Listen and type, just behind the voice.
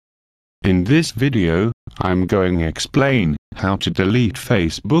In this video, I'm going to explain how to delete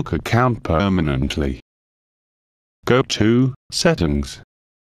Facebook account permanently. Go to Settings.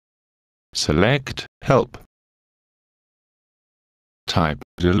 Select Help. Type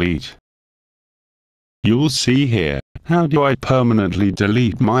Delete. You'll see here, how do I permanently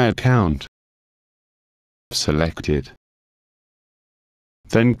delete my account? Select it.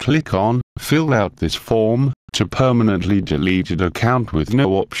 Then click on Fill out this form to permanently deleted account with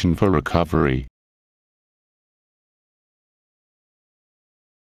no option for recovery.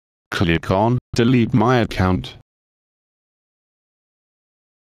 Click on Delete my account.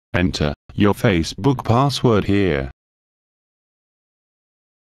 Enter your Facebook password here.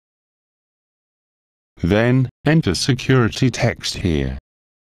 Then, enter security text here.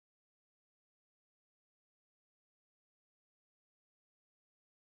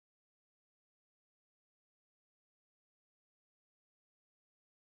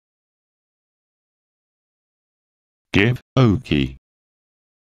 Give OK.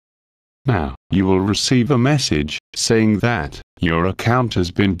 Now, you will receive a message saying that your account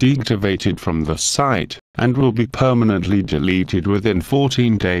has been deactivated from the site and will be permanently deleted within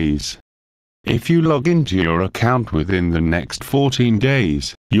 14 days. If you log into your account within the next 14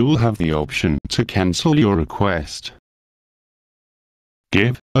 days, you'll have the option to cancel your request.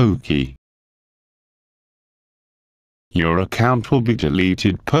 Give OK. Your account will be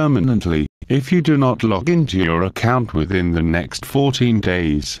deleted permanently if you do not log into your account within the next 14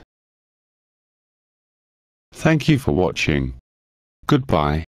 days. Thank you for watching.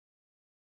 Goodbye.